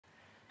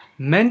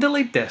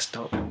Mendeley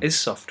Desktop is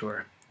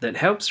software that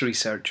helps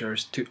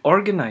researchers to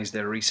organize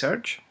their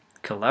research,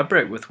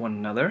 collaborate with one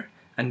another,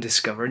 and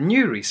discover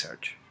new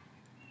research.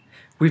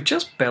 We've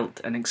just built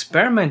an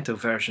experimental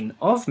version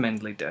of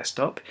Mendeley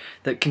Desktop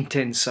that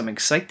contains some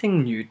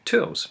exciting new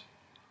tools.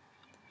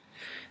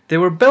 They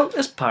were built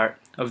as part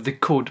of the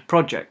Code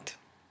project.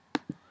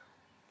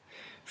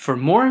 For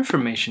more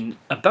information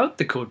about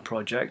the Code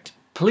project,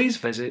 please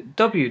visit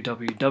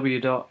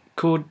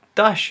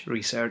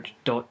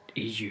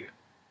www.code-research.eu.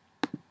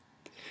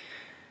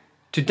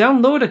 To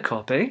download a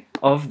copy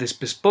of this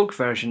bespoke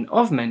version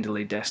of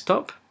Mendeley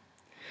Desktop,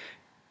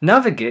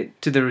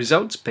 navigate to the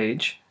results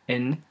page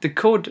in the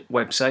Code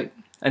website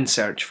and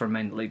search for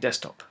Mendeley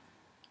Desktop.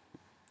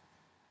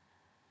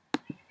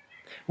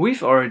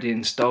 We've already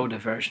installed a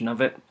version of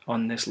it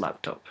on this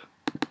laptop.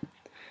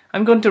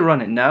 I'm going to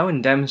run it now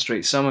and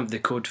demonstrate some of the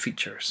code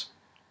features.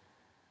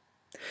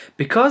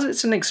 Because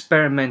it's an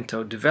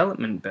experimental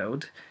development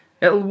build,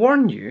 it'll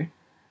warn you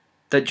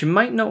that you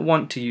might not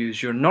want to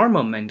use your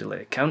normal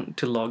Mendeley account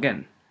to log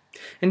in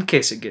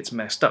case it gets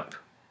messed up.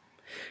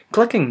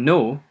 Clicking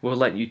No will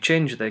let you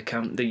change the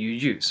account that you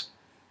use.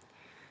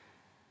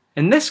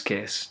 In this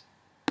case,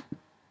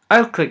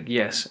 I'll click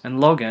Yes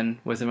and log in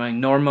with my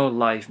normal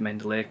live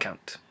Mendeley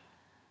account.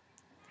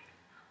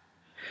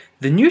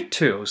 The new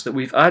tools that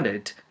we've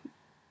added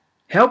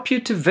help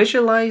you to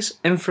visualize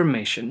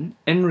information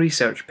in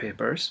research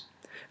papers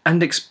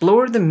and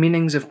explore the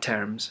meanings of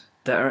terms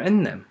that are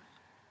in them.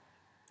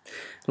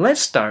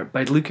 Let's start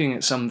by looking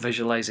at some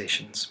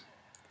visualizations.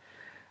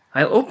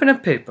 I'll open a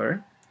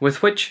paper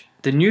with which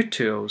the new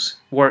tools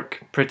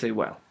work pretty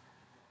well.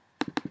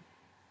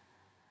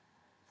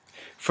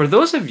 For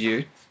those of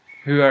you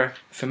who are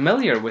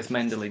familiar with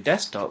Mendeley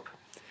Desktop,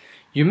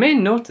 you may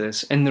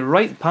notice in the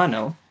right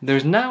panel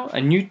there's now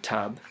a new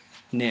tab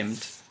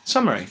named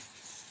Summary.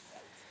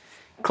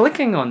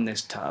 Clicking on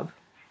this tab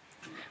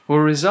will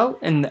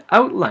result in the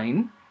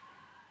outline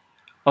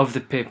of the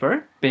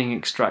paper being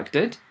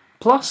extracted,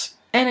 plus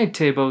any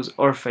tables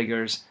or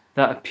figures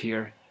that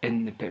appear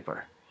in the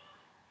paper.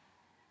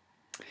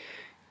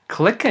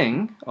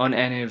 Clicking on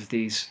any of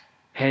these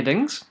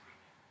headings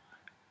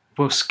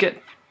will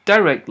skip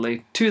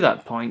directly to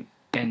that point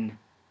in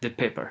the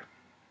paper.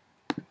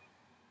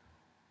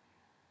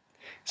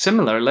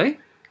 Similarly,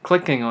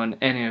 clicking on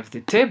any of the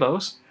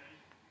tables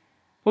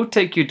will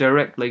take you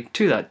directly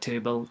to that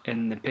table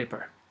in the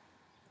paper.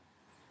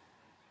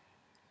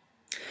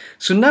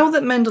 So now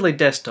that Mendeley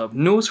Desktop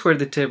knows where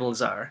the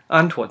tables are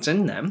and what's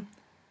in them,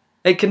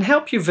 it can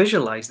help you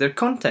visualize their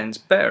contents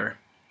better.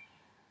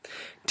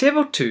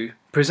 Table 2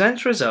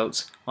 presents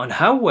results on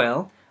how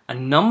well a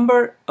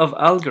number of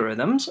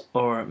algorithms,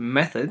 or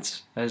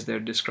methods as they're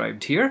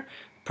described here,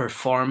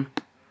 perform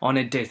on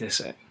a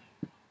dataset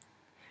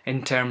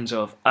in terms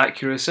of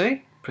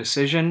accuracy,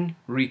 precision,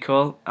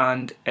 recall,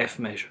 and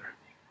F-measure.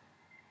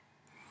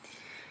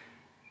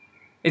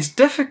 It's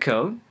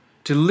difficult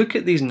to look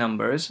at these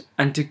numbers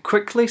and to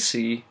quickly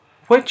see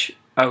which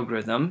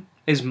algorithm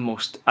is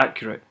most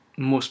accurate,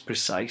 most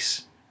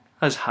precise,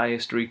 has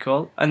highest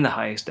recall, and the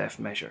highest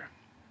F-measure.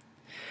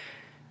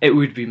 It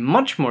would be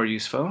much more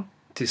useful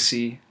to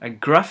see a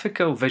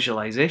graphical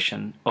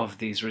visualization of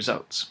these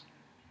results.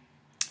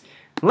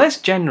 Let's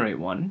generate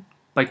one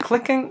by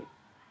clicking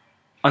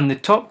on the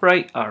top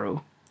right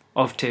arrow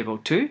of Table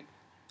 2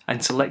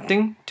 and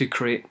selecting to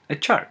create a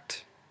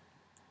chart.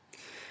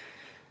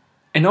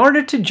 In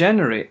order to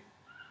generate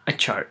a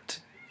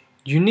chart,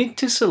 you need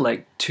to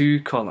select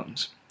two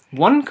columns.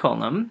 One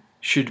column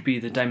should be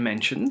the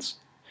dimensions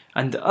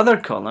and the other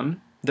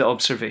column the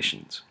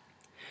observations.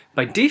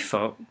 By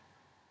default,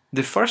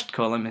 the first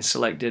column is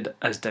selected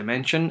as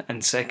dimension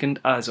and second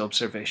as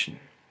observation.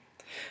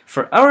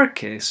 For our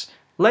case,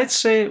 let's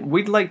say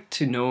we'd like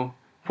to know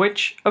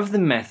which of the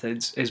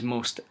methods is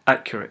most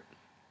accurate.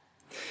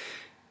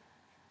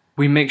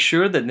 We make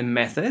sure that the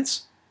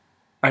methods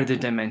are the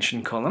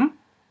dimension column,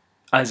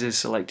 as is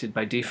selected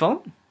by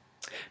default,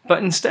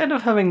 but instead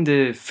of having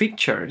the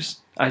features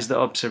as the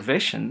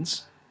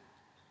observations,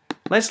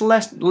 let's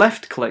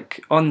left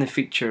click on the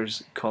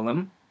features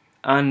column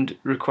and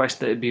request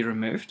that it be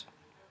removed.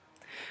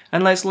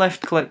 And let's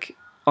left click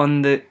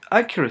on the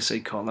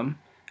accuracy column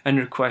and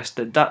request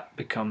that that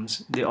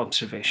becomes the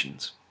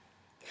observations.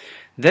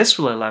 This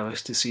will allow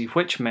us to see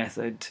which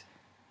method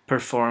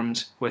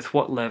performs with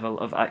what level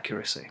of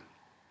accuracy.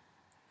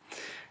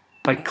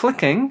 By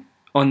clicking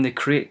on the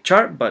Create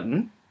Chart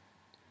button,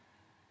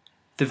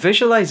 the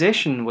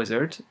visualization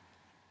wizard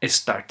is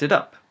started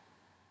up.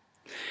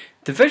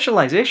 The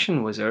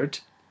visualization wizard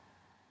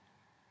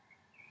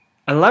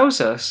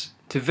allows us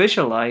to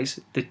visualize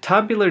the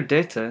tabular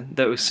data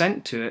that was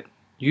sent to it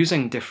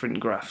using different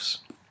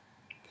graphs.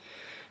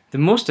 The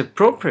most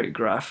appropriate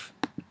graph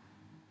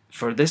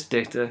for this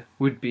data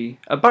would be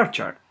a bar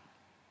chart.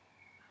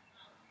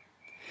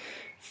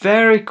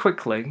 Very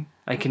quickly,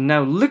 I can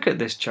now look at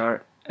this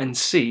chart and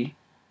see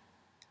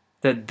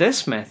that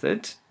this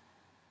method,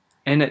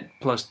 init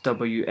plus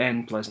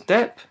wn plus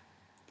dep,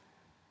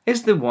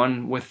 is the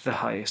one with the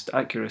highest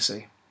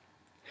accuracy.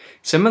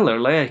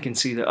 Similarly, I can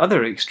see the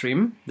other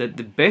extreme, that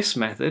the base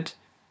method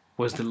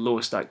was the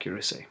lowest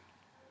accuracy.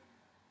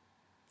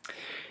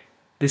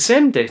 The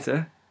same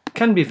data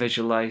can be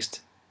visualized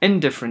in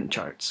different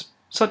charts,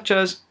 such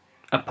as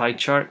a pie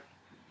chart,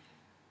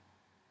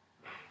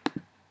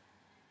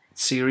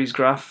 series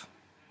graph,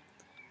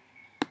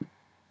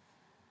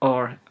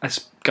 or a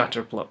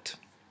scatter plot.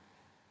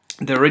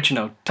 The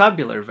original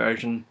tabular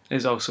version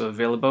is also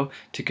available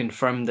to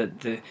confirm that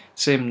the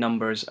same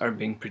numbers are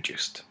being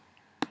produced.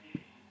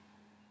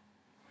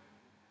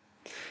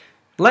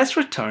 Let's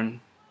return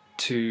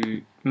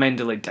to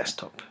Mendeley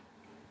Desktop.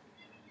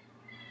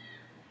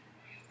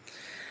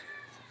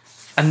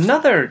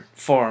 Another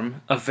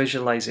form of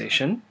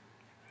visualization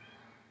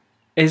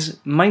is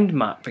mind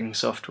mapping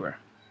software.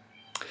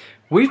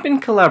 We've been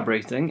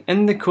collaborating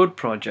in the code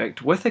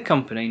project with a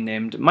company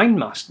named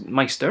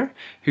MindMeister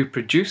who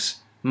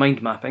produce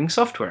mind mapping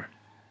software.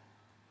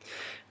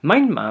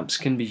 Mind maps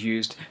can be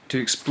used to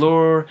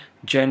explore,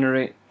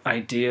 generate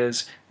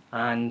ideas,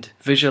 and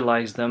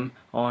visualize them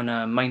on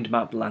a mind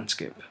map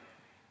landscape.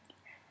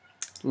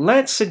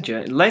 Let's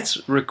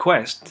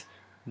request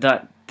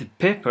that the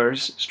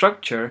paper's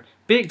structure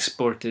be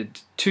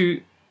exported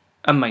to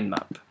a mind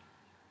map.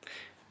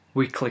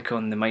 We click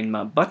on the mind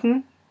map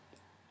button,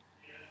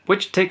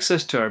 which takes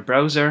us to our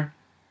browser,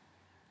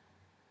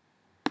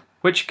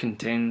 which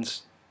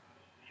contains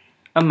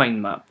a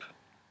mind map.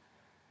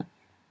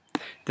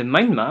 The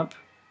mind map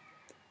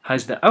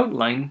has the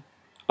outline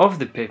of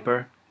the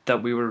paper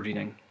that we were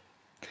reading,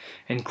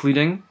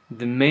 including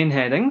the main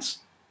headings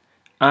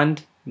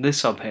and the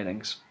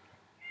subheadings.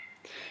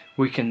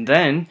 We can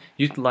then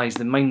utilize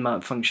the mind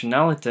map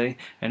functionality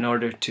in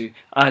order to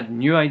add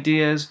new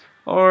ideas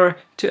or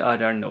to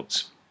add our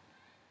notes.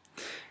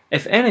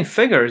 If any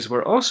figures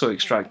were also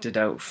extracted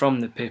out from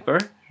the paper,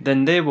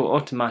 then they will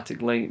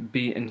automatically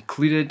be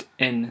included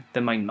in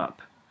the mind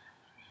map.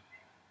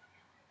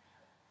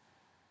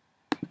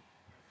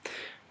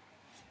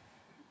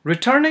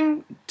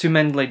 Returning to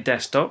Mendeley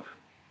Desktop,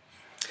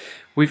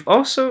 we've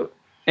also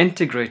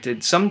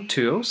integrated some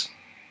tools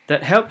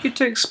that help you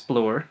to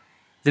explore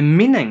the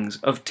meanings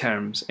of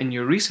terms in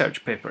your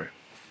research paper.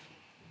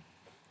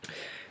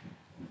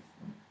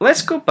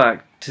 Let's go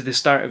back to the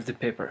start of the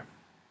paper.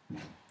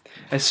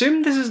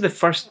 Assume this is the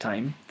first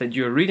time that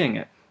you're reading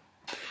it,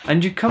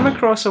 and you come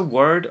across a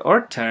word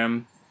or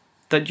term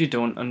that you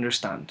don't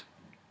understand.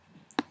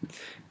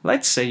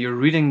 Let's say you're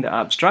reading the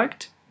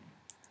abstract,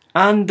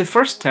 and the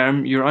first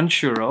term you're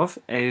unsure of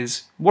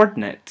is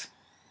WordNet.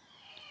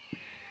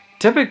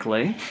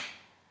 Typically,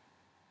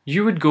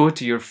 you would go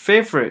to your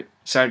favorite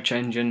search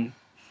engine,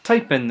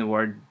 type in the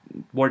word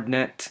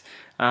WordNet,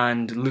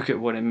 and look at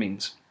what it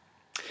means.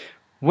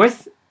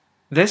 With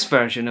this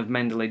version of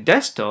Mendeley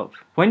Desktop,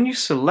 when you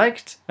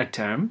select a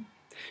term,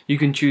 you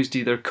can choose to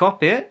either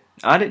copy it,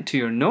 add it to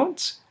your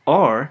notes,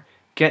 or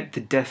get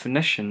the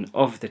definition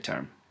of the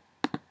term.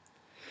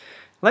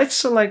 Let's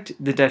select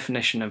the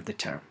definition of the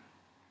term.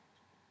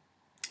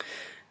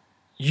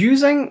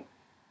 Using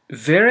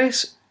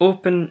various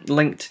open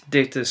linked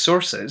data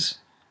sources,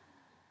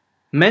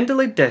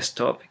 Mendeley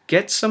Desktop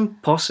gets some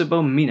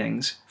possible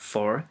meanings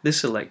for the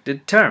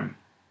selected term.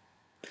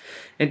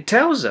 It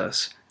tells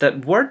us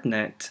that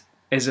WordNet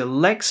is a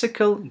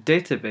lexical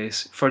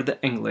database for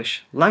the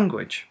English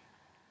language.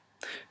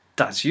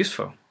 That's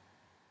useful.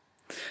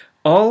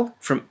 All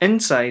from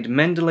inside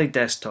Mendeley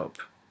Desktop,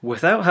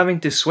 without having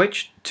to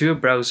switch to a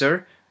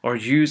browser or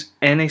use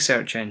any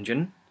search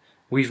engine,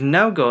 we've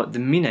now got the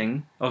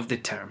meaning of the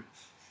term.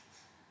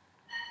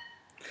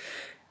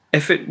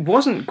 If it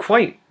wasn't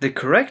quite the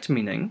correct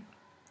meaning,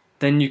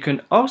 then you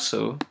can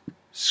also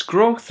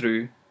scroll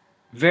through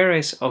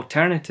various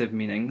alternative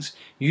meanings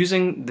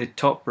using the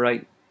top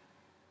right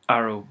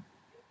arrow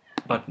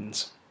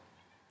buttons.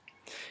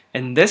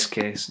 In this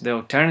case, the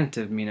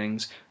alternative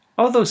meanings,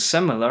 although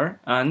similar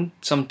and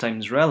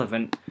sometimes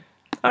relevant,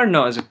 are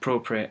not as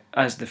appropriate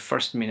as the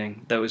first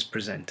meaning that was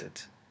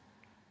presented.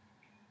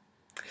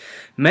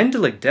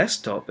 Mendeley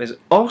Desktop is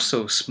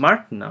also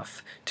smart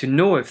enough to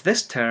know if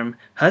this term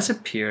has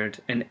appeared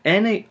in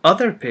any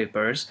other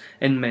papers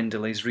in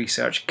Mendeley's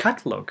research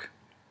catalogue.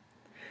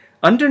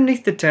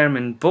 Underneath the term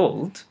in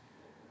bold,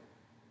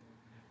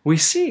 we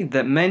see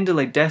that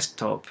Mendeley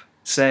Desktop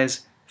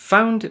says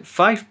found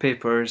 5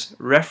 papers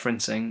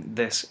referencing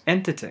this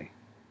entity.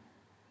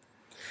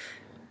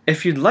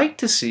 If you'd like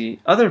to see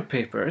other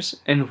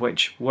papers in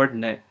which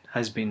WordNet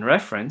has been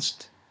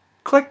referenced,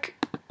 click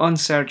on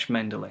Search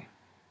Mendeley.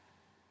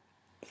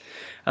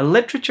 A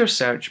literature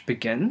search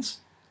begins,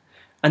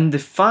 and the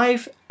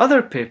 5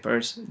 other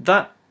papers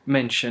that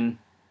mention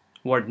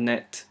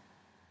WordNet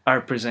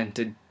are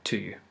presented to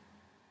you.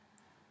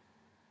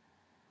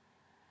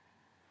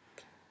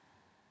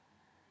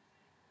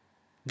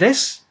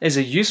 This is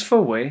a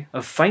useful way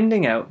of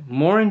finding out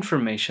more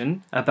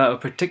information about a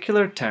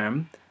particular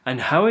term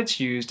and how it's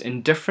used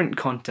in different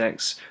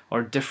contexts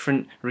or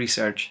different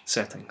research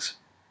settings.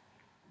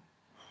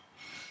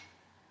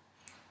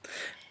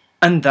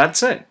 And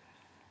that's it.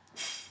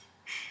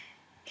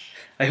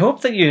 I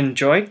hope that you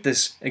enjoyed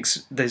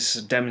this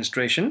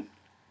demonstration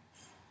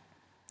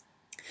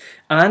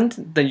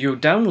and that you'll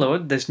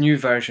download this new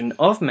version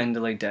of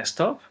Mendeley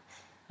Desktop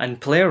and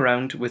play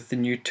around with the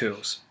new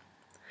tools.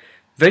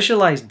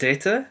 Visualize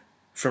data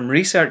from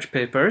research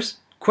papers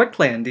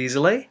quickly and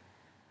easily,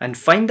 and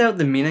find out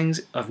the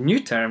meanings of new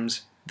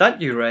terms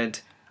that you read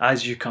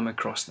as you come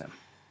across them.